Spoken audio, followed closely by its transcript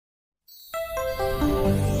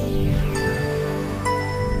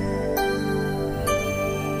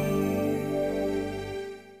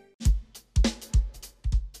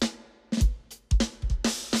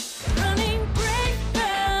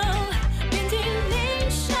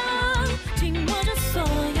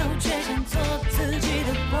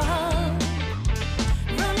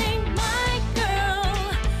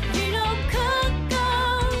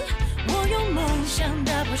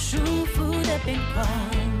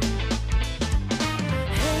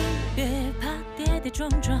撞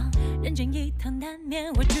撞，人间一趟难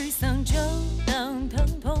免会沮丧，就当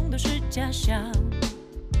疼痛都是假象。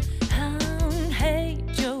嘿，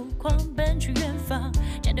就狂奔去远方，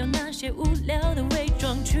摘掉那些无聊的伪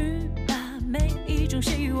装，去把每一种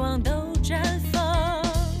希望都绽放。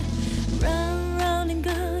Running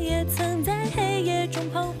歌也曾在黑夜中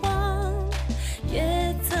彷徨，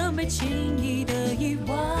也曾被轻易的遗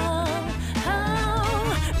忘。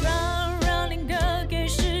Running 歌给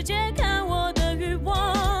世界看我的欲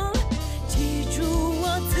望，记住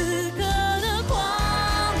我此刻的狂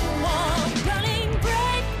妄。Running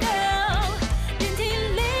breakdown， 遍体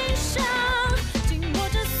鳞伤，紧握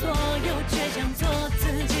着所有倔强，做自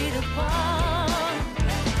己的谎。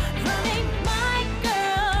Running my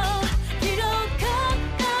girl， 皮肉可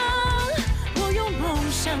刚，我用梦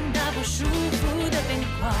想打破束缚的边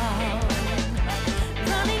框。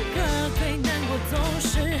Running 歌对难过总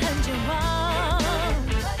是很健忘，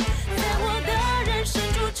在我的人生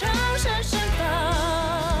中长闪盛放。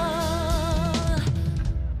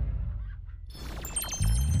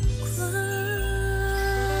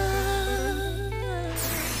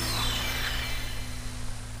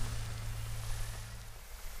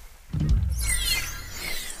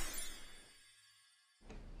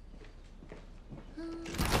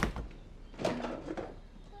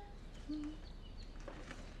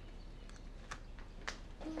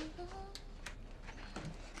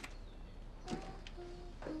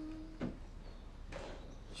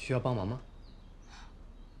需要帮忙吗？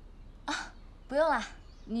啊，不用了，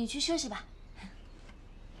你去休息吧。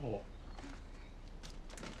哦。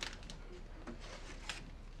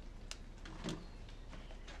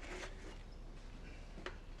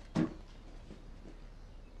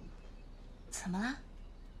怎么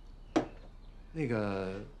了？那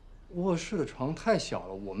个卧室的床太小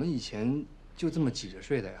了，我们以前就这么挤着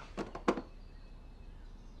睡的呀。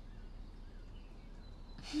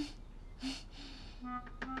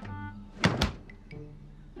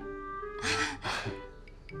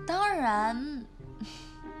当然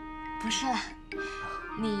不是了，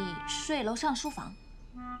你睡楼上书房。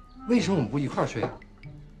为什么我们不一块儿睡啊？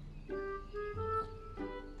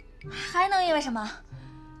还能因为什么？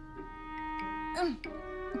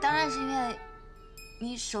当然是因为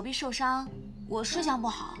你手臂受伤，我睡相不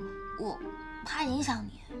好，我怕影响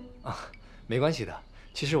你。啊，没关系的。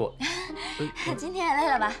其实我今天也累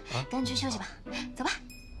了吧？赶紧去休息吧，走吧。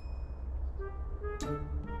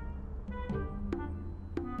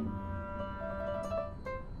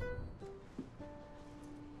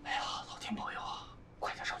哎呀，老天保佑啊！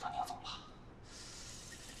快点找到宁总吧。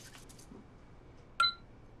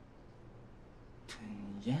吞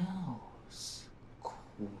咽饿死，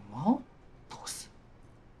哭毛都死。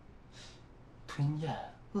吞咽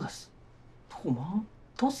饿死，吐毛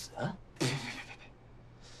都死。别！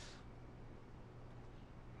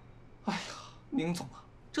哎呀，宁总啊，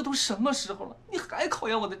这都什么时候了，你还考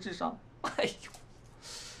验我的智商？哎呦！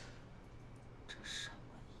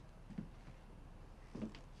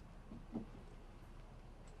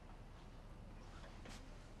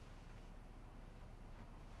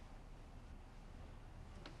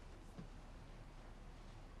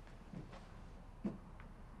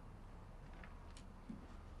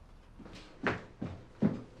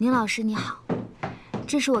宁老师你好，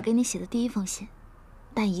这是我给你写的第一封信，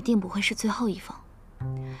但一定不会是最后一封。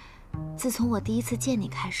自从我第一次见你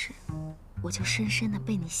开始，我就深深的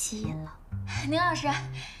被你吸引了。宁老师，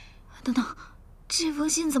等等，这封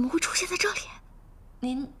信怎么会出现在这里？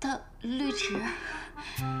您的绿植，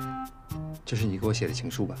这是你给我写的情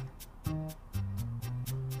书吧？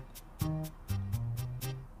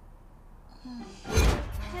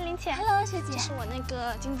林姐 ，Hello， 学姐，这是我那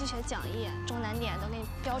个经济学讲义，中难点都给你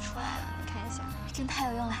标出来了，你看一下。真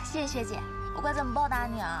太有用了，谢谢学姐。我该怎么报答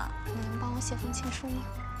你啊？你能帮我写封情书吗？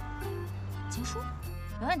情书，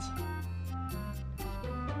没问题。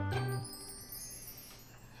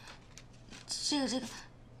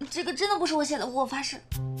这个真的不是我写的，我发誓。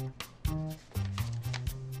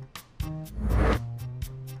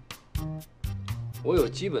我有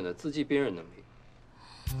基本的字迹辨认能力。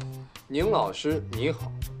宁老师你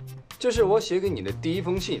好，这是我写给你的第一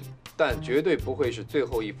封信，但绝对不会是最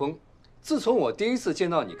后一封。自从我第一次见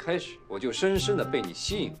到你开始，我就深深的被你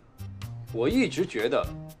吸引了。我一直觉得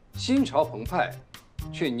心潮澎湃，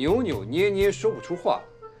却扭扭捏捏说不出话，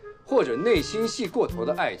或者内心戏过头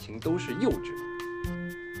的爱情都是幼稚的。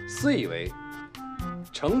私以为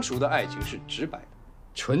成熟的爱情是直白的，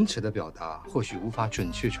唇齿的表达或许无法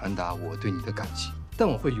准确传达我对你的感情，但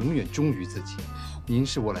我会永远忠于自己。您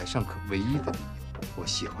是我来上课唯一的理由，我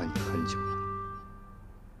喜欢你很久了。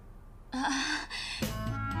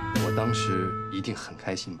我当时一定很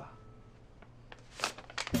开心吧？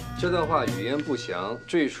这段话语言不详，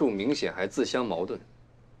赘述明显还自相矛盾，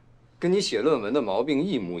跟你写论文的毛病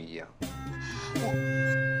一模一样。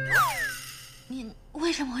你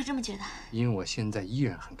为什么会这么觉得？因为我现在依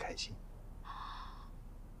然很开心。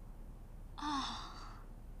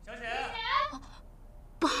小雪，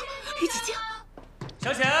不好，于姐姐，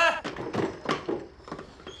小雪，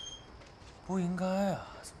不应该啊，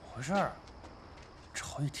怎么回事啊？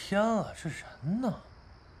找一天了，这人呢？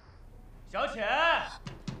小雪，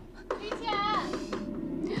李浅，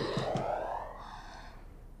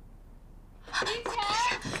李浅，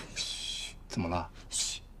嘘，怎么了？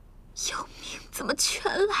嘘，有命怎么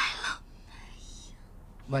全来了？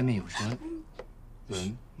外面有人？有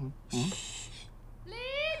人？李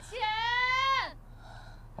浅，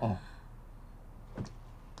哦。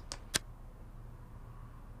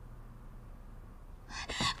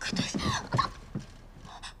快蹲下！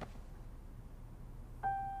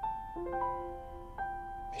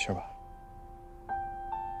没事吧？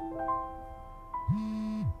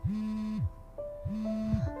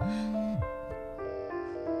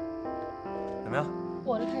怎么样？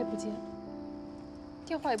我的他也不接，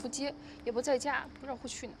电话也不接，也不在家，不知道会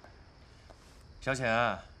去哪儿。小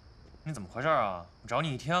雪，你怎么回事啊？我找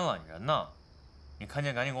你一天了，你人呢？你看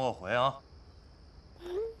见赶紧给我回啊！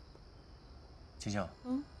青青，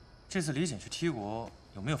这次李简去踢国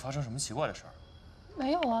有没有发生什么奇怪的事儿？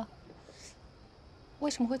没有啊。为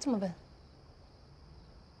什么会这么问？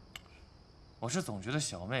我是总觉得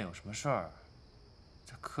小妹有什么事儿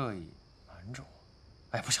在刻意瞒着我。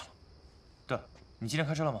哎，不行了。对了，你今天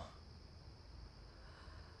开车了吗？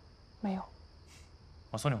没有。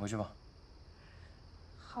我送你回去吧。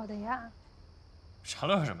好的呀。傻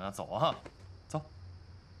乐什么呀？走啊，走。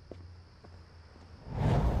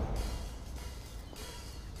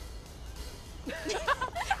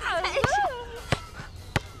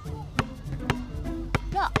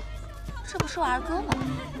哟，这不是我二哥吗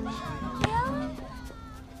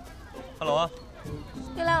？Hello 啊。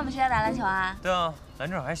又来我们学校打篮球啊？对啊，篮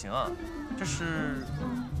球还行啊。这是……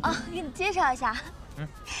哦，给你介绍一下。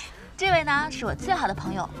这位呢是我最好的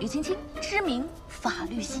朋友于青青，知名法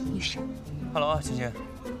律系女神。Hello 啊，青青。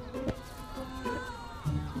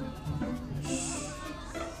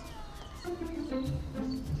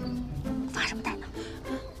发什么呆呢？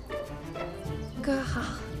哥好。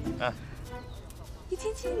哎，于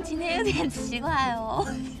青青，你今天有点奇怪哦。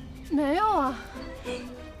没有啊。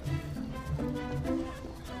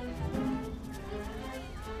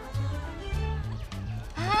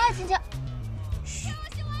哎，青青，嘘，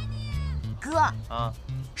哥啊，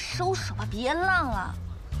收手吧，别浪了。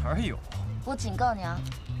哪儿有？我警告你啊，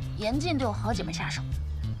严禁对我好姐妹下手。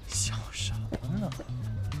想什么呢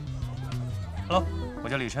 ？Hello， 我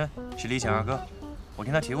叫李琛，是李显二哥。我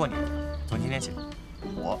听他提过你，从今天起，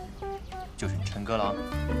我就是你琛哥了啊。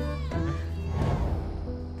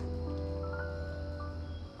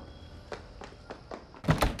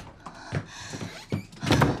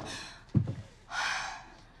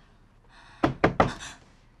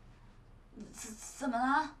怎么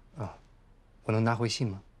了？啊，我能拿回信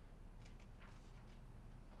吗？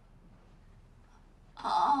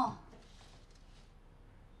哦。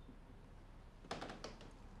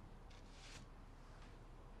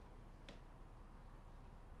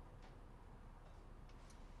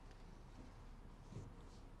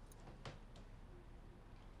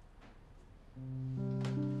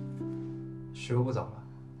时候不早了，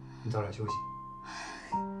你早点休息。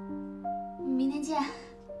明天见。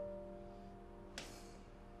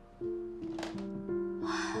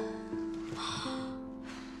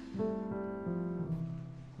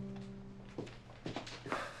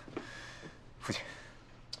父亲，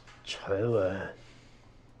陈文，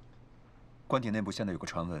官邸内部现在有个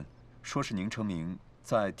传闻，说是宁成明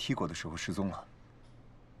在踢国的时候失踪了。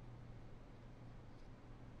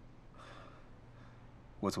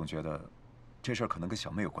我总觉得这事儿可能跟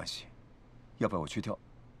小妹有关系，要不要我去调？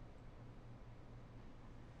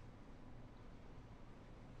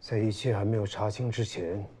在一切还没有查清之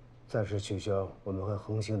前，暂时取消我们和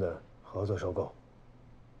恒星的合作收购。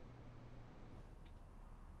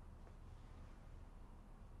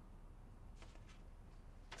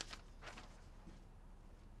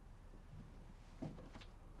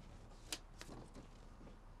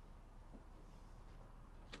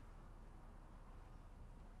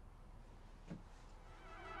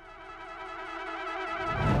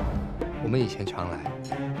我们以前常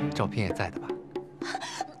来，照片也在的吧？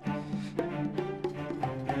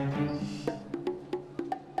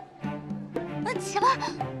起来，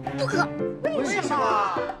不可！为什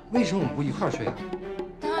么？为什么我们不一块儿睡啊？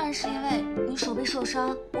当然是因为你手臂受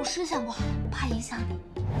伤，我思想不好，怕影响你。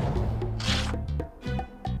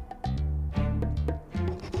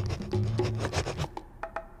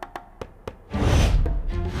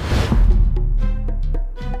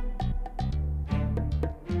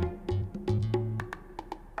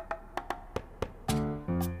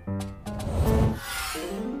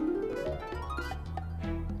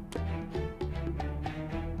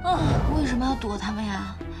躲他们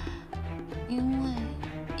呀？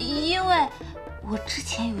因为我之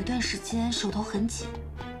前有一段时间手头很紧，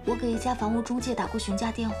我给一家房屋中介打过询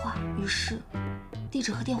价电话，于是地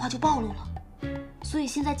址和电话就暴露了，所以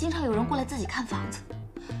现在经常有人过来自己看房子，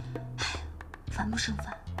唉，烦不胜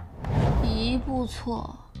烦。一步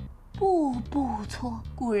错，步步错，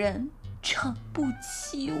古人诚不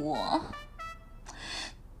欺我。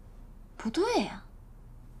不对呀，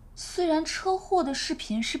虽然车祸的视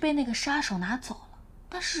频是被那个杀手拿走了，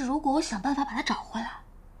但是如果我想办法把他找回来，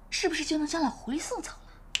是不是就能将老狐狸送走了？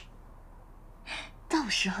到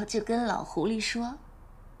时候就跟老狐狸说，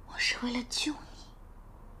我是为了救你，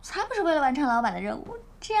才不是为了完成老板的任务，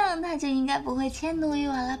这样他就应该不会迁怒于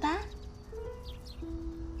我了吧？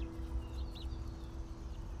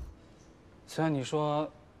虽然你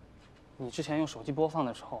说你之前用手机播放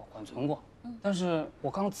的时候缓存过，但是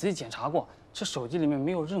我刚刚仔细检查过，这手机里面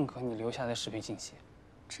没有任何你留下的视频信息。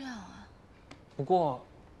这样啊？不过，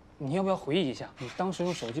你要不要回忆一下，你当时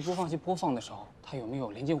用手机播放器播放的时候，它有没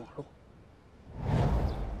有连接网络？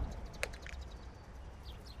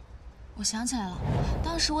我想起来了，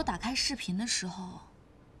当时我打开视频的时候，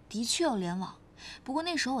的确有联网，不过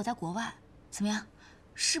那时候我在国外。怎么样？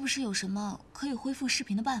是不是有什么可以恢复视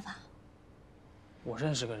频的办法？我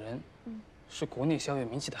认识个人，是国内小有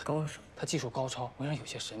名气的高手，他技术高超，为人有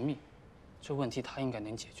些神秘。这问题他应该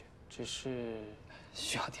能解决，只是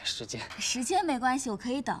需要点时间。时间没关系，我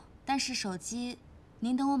可以等。但是手机，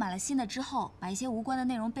您等我买了新的之后，把一些无关的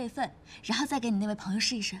内容备份，然后再给你那位朋友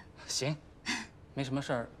试一试。行，没什么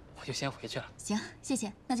事儿，我就先回去了。行，谢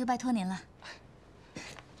谢，那就拜托您了。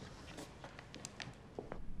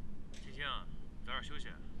青青，早点休息，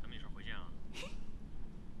咱们一会儿回见啊。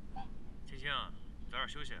青青，早点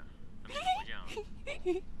休息，咱们一会儿回见啊。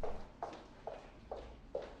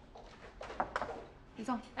李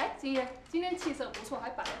总，哎，金爷，今天气色不错，还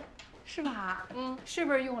白了，是吧？是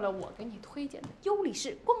不是用了我给你推荐的优力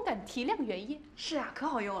士光感提亮原液？是啊，可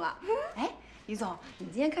好用了。哎，李总，你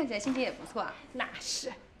今天看起来心情也不错啊。那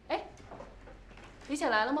是。哎，李显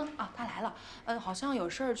来了吗？啊，他来了。好像有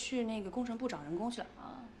事儿去那个工程部找人工去了。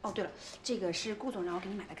哦，对了，这个是顾总让我给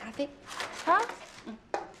你买的咖啡。他？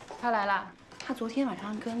他来了。他昨天晚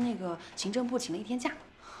上跟那个行政部请了一天假。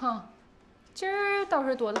哼，今儿倒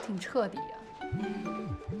是躲得挺彻底呀。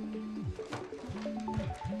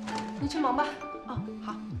你去忙吧。哦，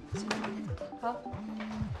好。好。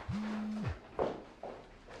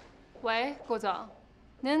喂，顾总，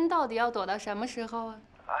您到底要躲到什么时候啊？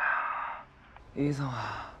哎呀，李总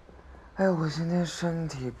啊，哎，我今天身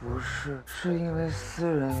体不适，是因为私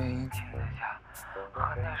人原因请的假，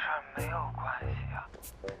和那事儿没有关系啊。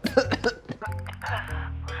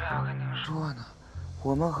不是要跟您说呢，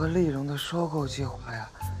我们和丽蓉的收购计划呀，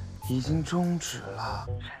已经终止了，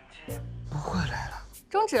沈基不会来了。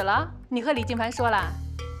终止了？你和李静凡说了？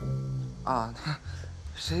啊，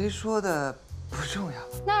谁说的不重要，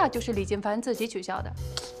那就是李静凡自己取消的。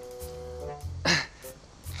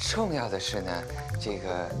重要的是呢，这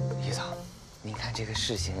个李总，您看这个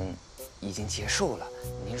事情已经结束了，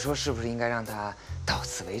您说是不是应该让他到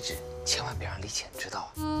此为止，千万别让李浅知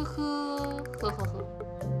道。呵，顾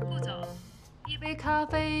总，一杯咖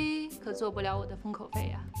啡可做不了我的封口费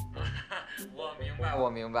呀。我明白，我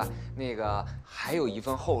明白。那个还有一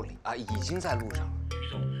份厚礼啊，已经在路上了。李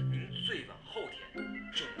总，您最晚后天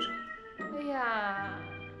正正。哎呀，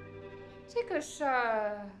这个事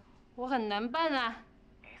儿我很难办啊。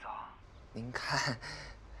李总，您看，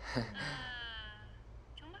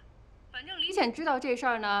成吧，反正李显知道这事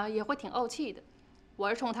儿呢，也会挺怄气的。我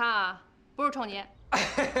是冲他啊，不是冲你。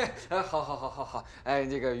好，哎，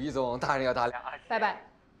这个于总大人要大量啊。拜拜。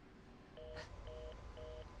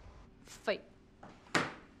废。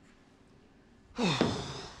哎，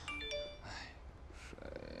谁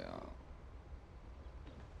呀？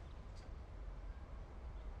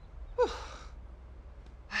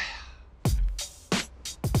哎呀！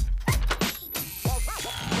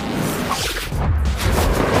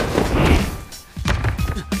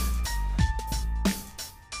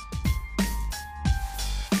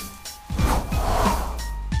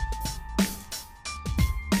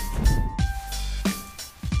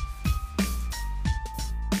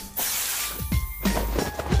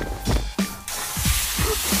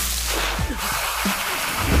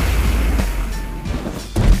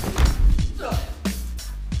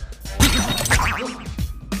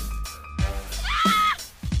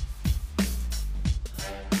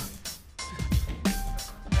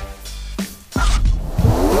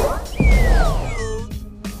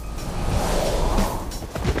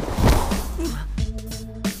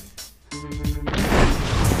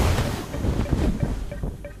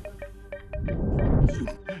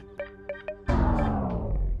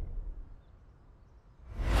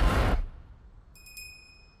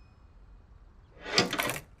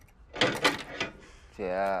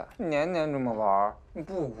姐，年年这么玩，你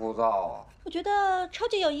不枯燥啊？我觉得超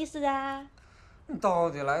级有意思的啊！你到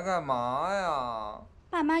底来干嘛呀？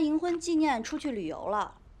爸妈银婚纪念出去旅游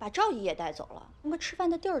了，把赵姨也带走了，连个吃饭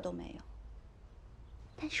的地儿都没有。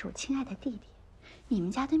但是我亲爱的弟弟，你们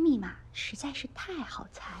家的密码实在是太好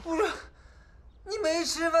猜。不是，你没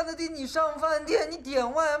吃饭的地，你上饭店，你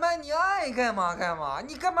点外卖，你爱干嘛干嘛，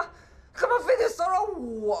你干嘛非得骚扰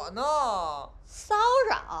我呢？骚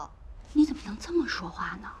扰？你怎么能这么说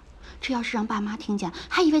话呢？这要是让爸妈听见，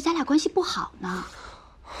还以为咱俩关系不好呢。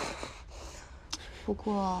不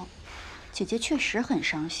过，姐姐确实很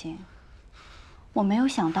伤心。我没有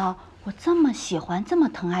想到，我这么喜欢、这么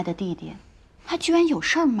疼爱的弟弟，他居然有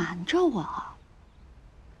事儿瞒着我。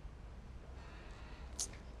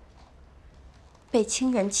被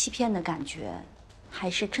亲人欺骗的感觉，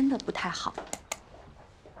还是真的不太好。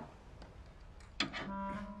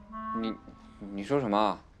你说什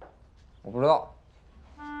么？我不知道。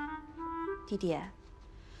弟弟，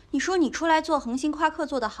你说你出来做恒星夸克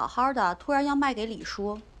做得好好的，突然要卖给李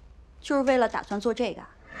叔，就是为了打算做这个？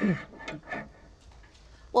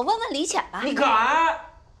我问问李浅吧。你敢？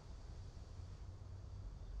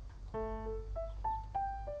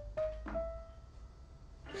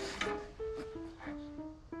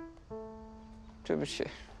对不起，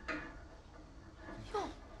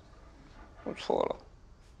我错了，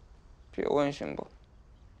别问行不？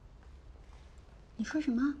你说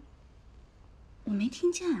什么？我没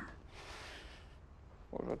听见啊。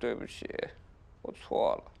我说对不起，我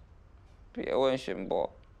错了，别问行不？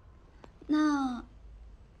那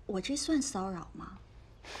我这算骚扰吗？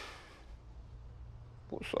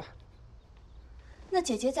不算。那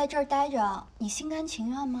姐姐在这儿待着，你心甘情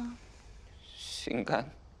愿吗？心甘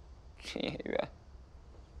情也愿。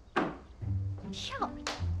漂亮。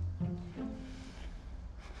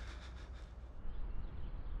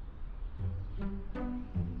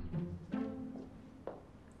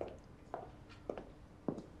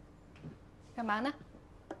干嘛呢？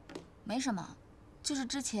没什么，就是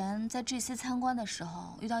之前在 GC 参观的时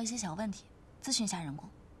候遇到一些小问题，咨询一下人工。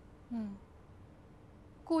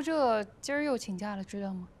顾浙今儿又请假了，知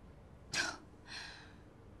道吗？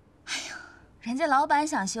哎呀，人家老板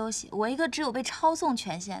想休息，我一个只有被抄送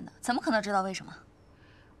权限的，怎么可能知道为什么？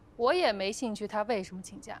我也没兴趣他为什么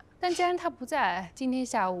请假，但既然他不在，今天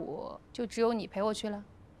下午就只有你陪我去了。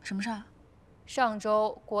什么事儿？上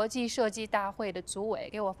周国际设计大会的组委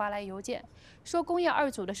给我发来邮件，说工业2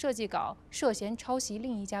组的设计稿涉嫌抄袭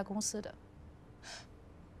另一家公司的。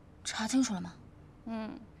查清楚了吗？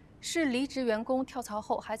是离职员工跳槽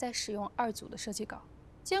后还在使用2组的设计稿。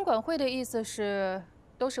监管会的意思是，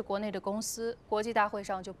都是国内的公司，国际大会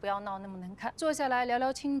上就不要闹那么难看，坐下来聊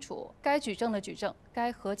聊清楚，该举证的举证，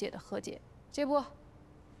该和解的和解。这不，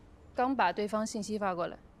刚把对方信息发过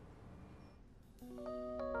来。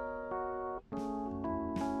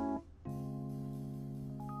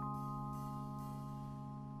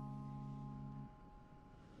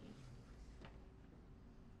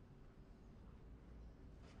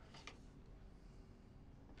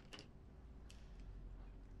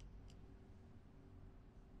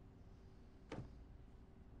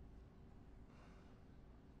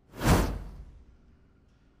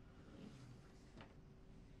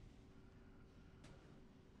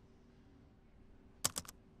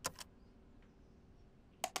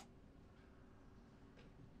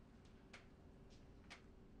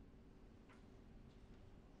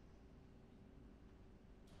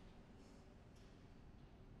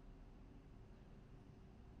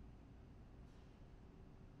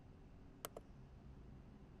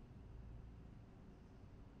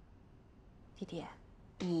弟弟，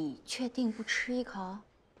你确定不吃一口？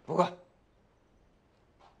不够。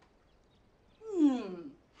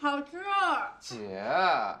好吃。姐，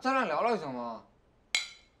咱俩聊聊行吗？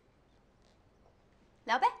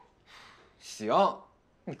聊呗。行，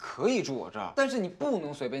你可以住我这儿，但是你不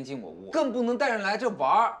能随便进我屋，更不能带人来这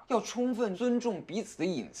玩儿，要充分尊重彼此的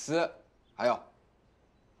隐私。还有，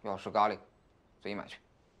要吃咖喱，自己买去。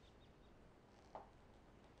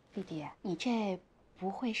弟弟，你这不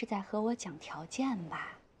会是在和我讲条件吧？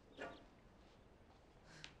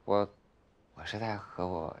我是在和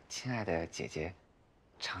我亲爱的姐姐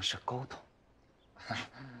尝试沟通。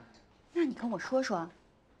那你跟我说说，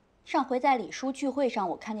上回在李叔聚会上，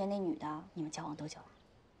我看见那女的，你们交往多久了？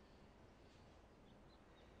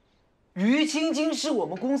于青青是我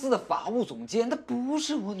们公司的法务总监，她不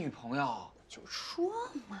是我女朋友。就说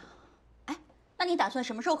嘛。哎，那你打算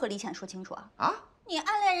什么时候和李浅说清楚啊？啊？你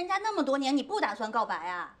暗恋人家那么多年，你不打算告白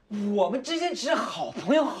啊？我们之间只是好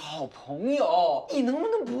朋友，好朋友，你能不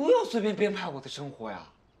能不要随便编排我的生活呀？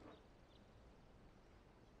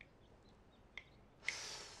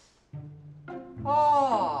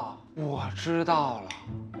哦，我知道了，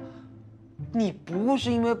你不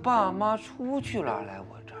是因为爸妈出去了来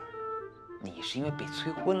我这儿，你是因为被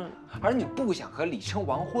催婚了，而你不想和李琛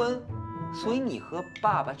完婚，所以你和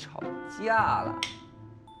爸爸吵架了，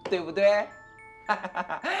对不对？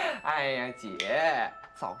哎呀，姐，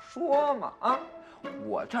早说嘛啊！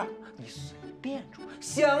我这儿你随便住，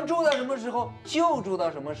想住到什么时候就住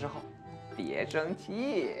到什么时候，别生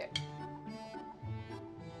气。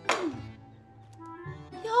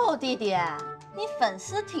哟，弟弟，你粉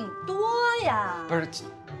丝挺多呀。不是，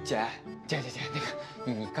姐，那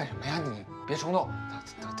个你干什么呀？你别冲动，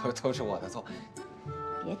都是我的错。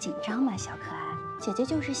别紧张嘛，小可爱。姐姐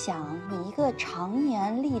就是想你一个常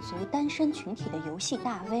年立足单身群体的游戏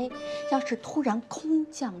大 V， 要是突然空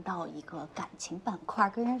降到一个感情板块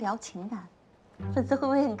跟人聊情感，粉丝会不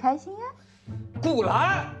会很开心呀？不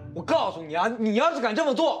来！我告诉你啊，你要是敢这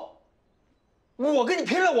么做，我跟你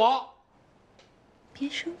拼了！我。别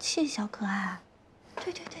生气，小可爱。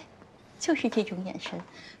对，就是这种眼神，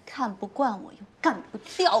看不惯我又干不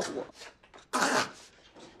掉我。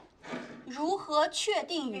如何确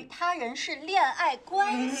定与他人是恋爱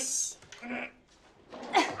关系？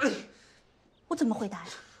我怎么回答呀？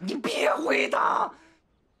你别回答。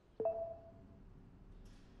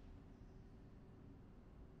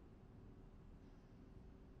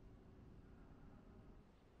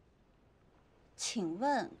请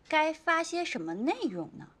问该发些什么内容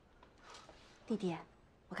呢？弟弟，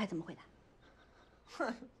我该怎么回答？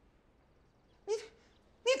哼，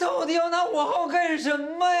你到底要拿我号干什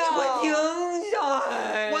么呀？你快停下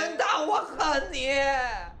来！完蛋，我恨你！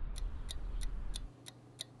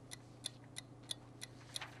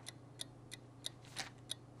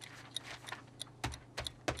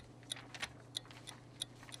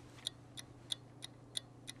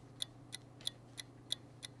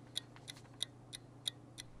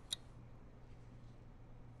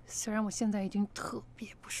虽然我现在已经特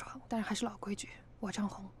别不爽，但是还是老规矩，我唱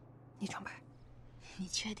红，你唱白。你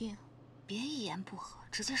确定？别一言不合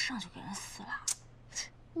直接上去给人撕了。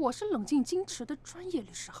我是冷静矜持的专业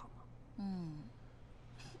律师，好吗？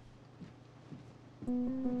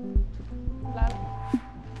来了。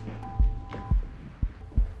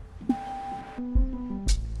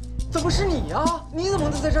怎么是你呀？你怎么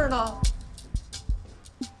能在这儿呢？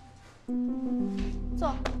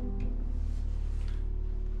坐。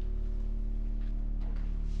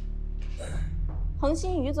恒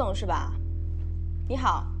星于总是吧？你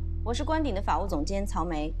好，我是官鼎的法务总监曹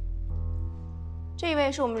梅。这一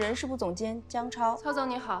位是我们人事部总监江超。曹总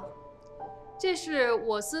你好，这是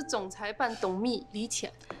我司总裁办董秘李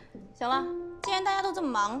浅。行了，既然大家都这么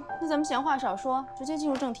忙，那咱们闲话少说，直接进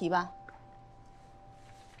入正题吧。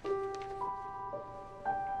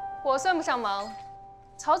我算不上忙，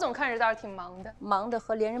曹总看着倒是挺忙的，忙的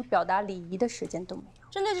和连人表达礼仪的时间都没有。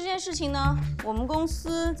针对这件事情呢，我们公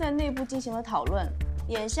司在内部进行了讨论，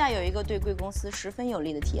眼下有一个对贵公司十分有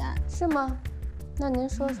利的提案。是吗？那您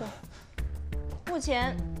说说。目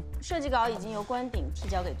前，设计稿已经由官鼎提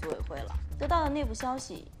交给组委会了。得到的内部消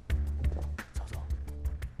息，曹总，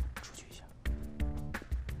出去一下。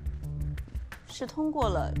是通过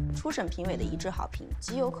了初审评委的一致好评，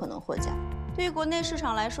极有可能获奖。对于国内市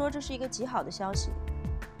场来说，这是一个极好的消息。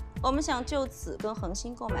我们想就此跟恒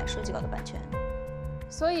星购买设计稿的版权。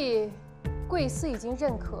所以，贵司已经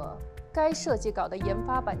认可该设计稿的研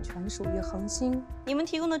发版权属于恒星。你们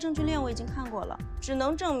提供的证据链我已经看过了，只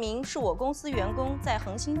能证明是我公司员工在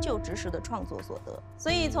恒星就职时的创作所得。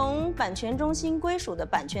所以从版权中心归属的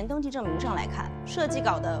版权登记证明上来看，设计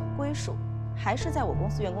稿的归属还是在我公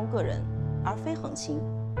司员工个人，而非恒星。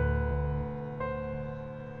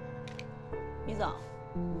于总，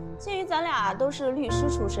鉴于咱俩都是律师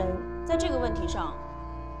出身，在这个问题上，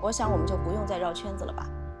我想我们就不用再绕圈子了吧。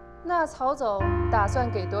那曹总打算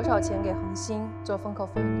给多少钱给恒星做封口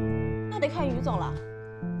费呢？那得看于总了。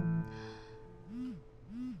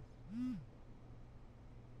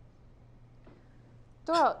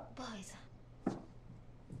多少？不好意思。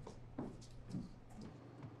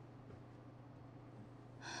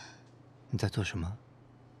你在做什么？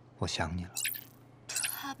我想你了。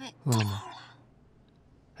他被饿了吗？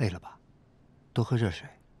累了吧？多喝热水。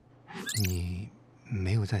你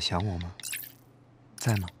没有在想我吗？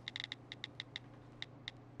在吗？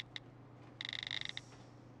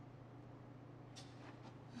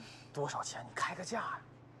多少钱？你开个价呀！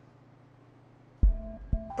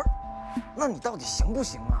不是，那你到底行不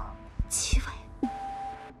行啊？齐伟，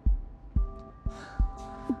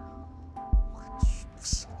我去，不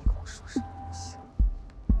行！你跟我说什么不行？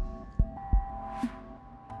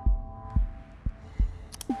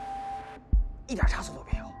一点差错都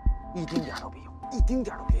别有，一丁点都别有，一丁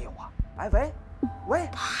点都别有啊！哎喂，喂，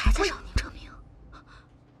他还在找宁成明。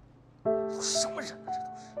什么人啊，这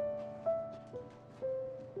都是。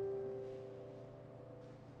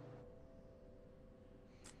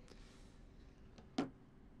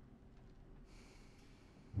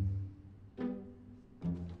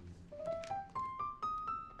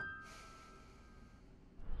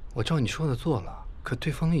我照你说的做了，可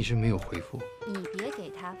对方一直没有回复。你别给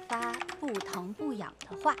他发不疼不痒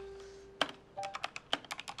的话。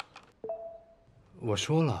我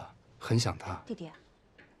说了，很想他。弟弟，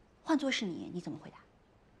换作是你，你怎么回答？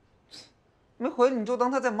没回你就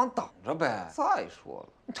当他在忙挡着呗。再说了，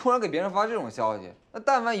你突然给别人发这种消息，那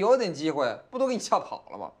但凡有点机会，不都给你吓跑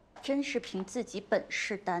了吗？真是凭自己本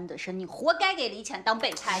事担的身，你活该给李浅当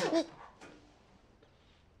备胎。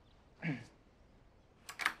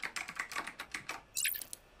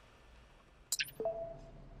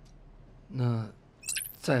那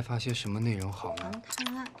再发些什么内容好呢？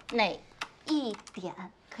他哪一点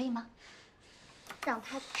可以吗？让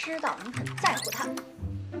他知道你很在乎他。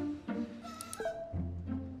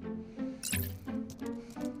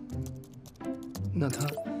那他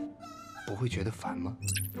不会觉得烦吗？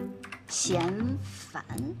嫌烦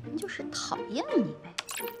就是讨厌你呗。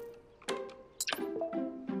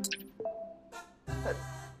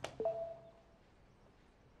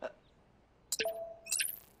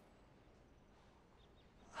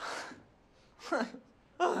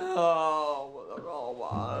哎呀，我都搞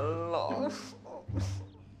完了。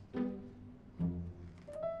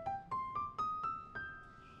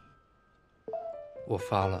我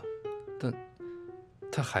发了，但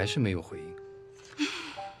他还是没有回应。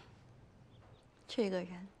这个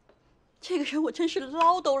人，我真是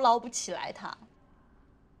捞都捞不起来他。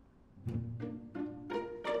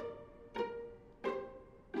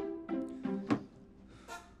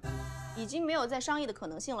已经没有再商议的可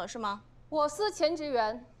能性了，是吗？我司前职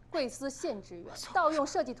员、贵司现职员盗用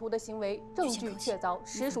设计图的行为，证据确凿，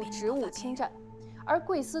实属职务侵占。而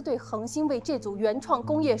贵司对恒星为这组原创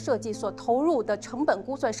工业设计所投入的成本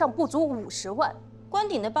估算尚不足50万。官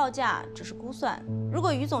鼎的报价只是估算，如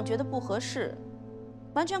果于总觉得不合适，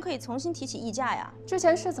完全可以重新提起议价呀。之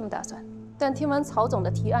前是这么打算，但听完曹总的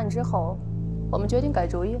提案之后，我们决定改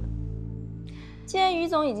主意了。既然于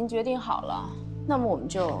总已经决定好了，那么我们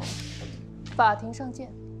就法庭上见。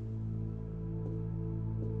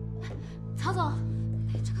曹总，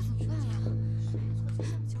这可怎么办啊？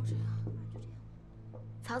交这样，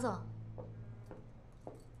曹总，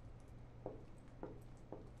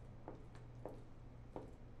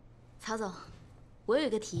曹总，我有一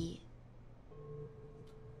个提议。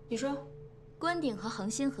你说，官鼎和恒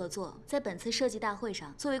星合作，在本次设计大会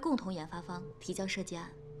上作为共同研发方提交设计案。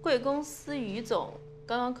贵公司于总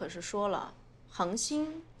刚刚可是说了，恒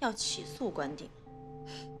星要起诉官鼎。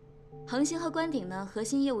恒星和官鼎呢，核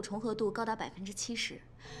心业务重合度高达70%，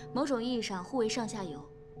某种意义上互为上下游。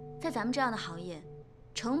在咱们这样的行业，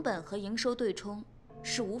成本和营收对冲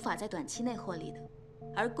是无法在短期内获利的。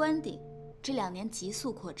而官鼎这2年急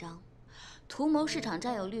速扩张，图谋市场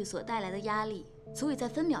占有率所带来的压力，足以在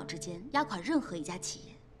分秒之间压垮任何一家企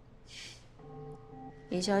业。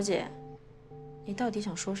李小姐，你到底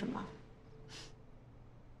想说什么？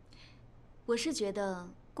我是觉得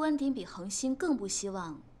官鼎比恒星更不希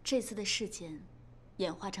望这次的事件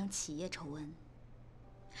演化成企业丑闻。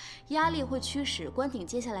压力会驱使官鼎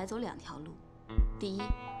接下来走2条路：第一，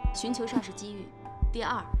寻求上市机遇；第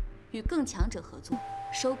二，与更强者合作，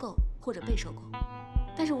收购或者被收购。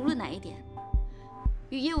但是无论哪一点，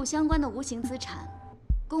与业务相关的无形资产、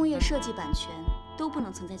工业设计版权都不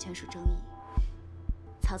能存在权属争议。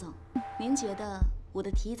曹总，您觉得我的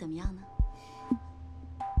提议怎么样呢？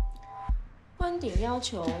官鼎要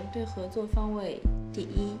求对合作方位第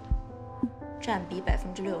一占比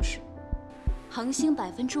60%，恒星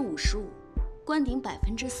55%，官鼎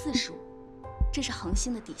45%，这是恒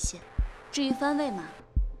星的底线。至于番位嘛，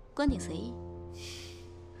官鼎随意。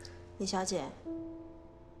李小姐，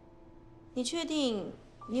你确定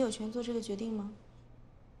你有权做这个决定吗？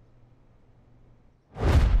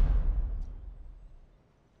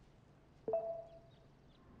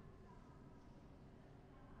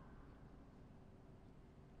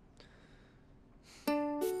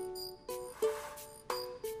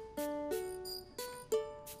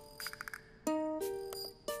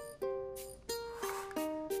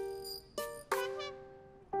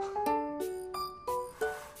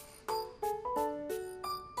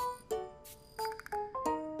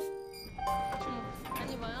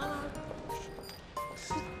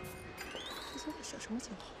什么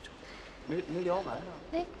情况？没聊完呢。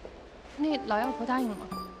哎，那老妖婆答应了吗？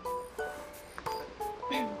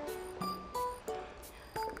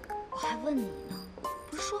我还问你呢，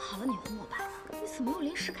不是说好了你哄我爸吗？你怎么又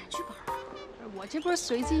临时改剧本了？我这不是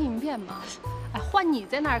随机应变吗？哎，换你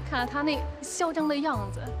在那儿看他那嚣张的样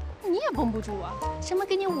子，你也绷不住啊！什么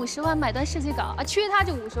给你50万买段设计稿啊，缺他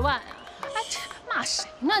就50万呀！哎，这骂谁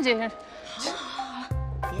呢？这是。好了，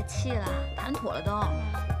别气了，谈妥了都，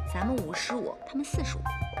咱们55，他们45。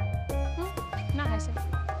嗯，那还行。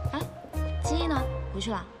哎，金毅呢？回去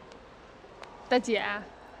了？大姐，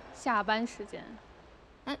下班时间。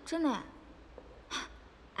哎，真的。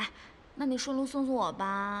哎，那你顺路送送我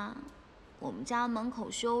吧。我们家门口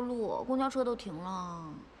修路，公交车都停了。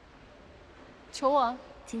求我？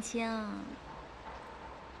青青，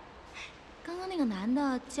刚刚那个男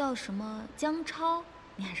的叫什么？姜超，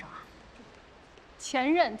你很熟啊？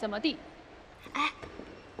前任怎么地？哎，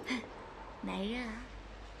男人啊。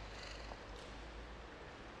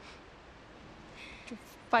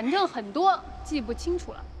反正很多，记不清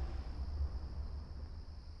楚了。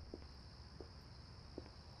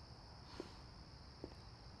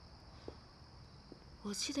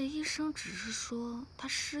我记得医生只是说他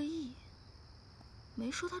失忆，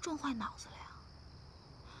没说他撞坏脑子了呀。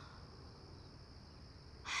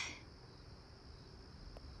唉，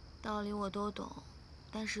道理我都懂，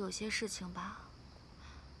但是有些事情吧，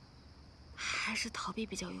还是逃避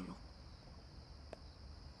比较有用。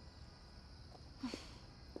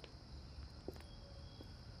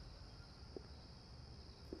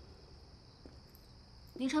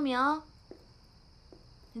林成明，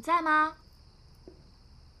你在吗？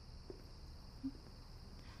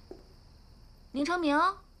宁成明，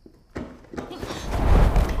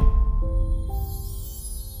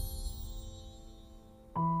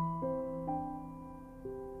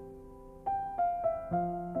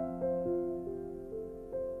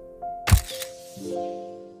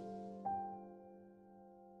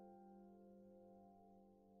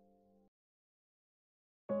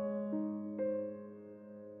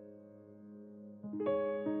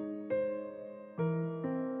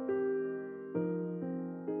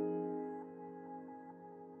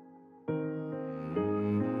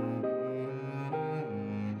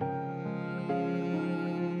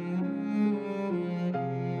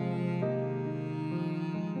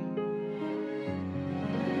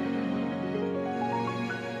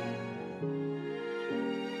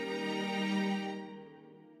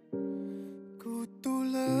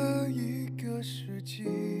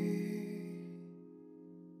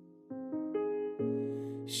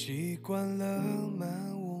习惯了漫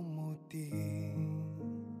无目的，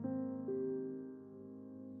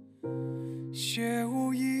写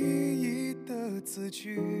无意义的字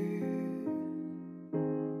句，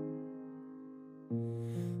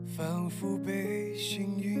仿佛被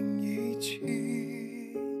幸运遗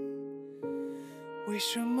弃。为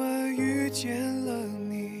什么遇见了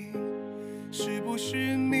你？是不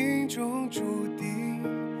是命中注定？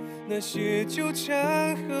那些纠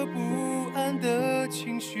缠和不安的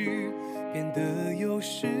情绪变得有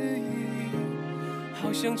诗意，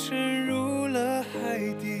好像沉入了海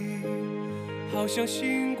底，好像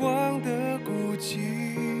星光的孤寂。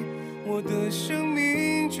我的生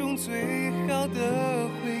命中最好的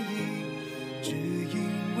回忆，只因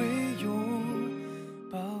为拥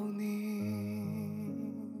抱你。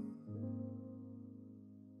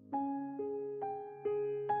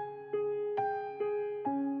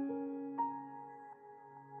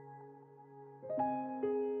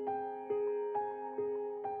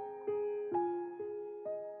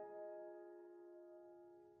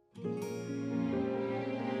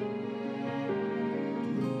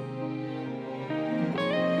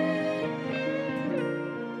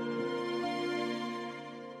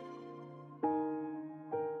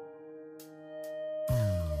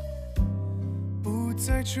不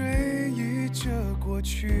再追忆着过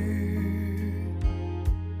去，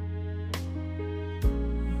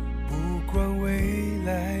不管未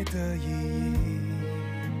来的意义。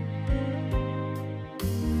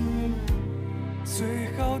最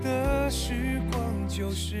好的时光就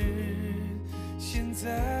是现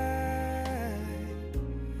在，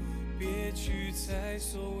别去猜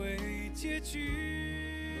所谓结局，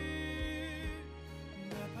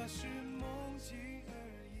哪怕是。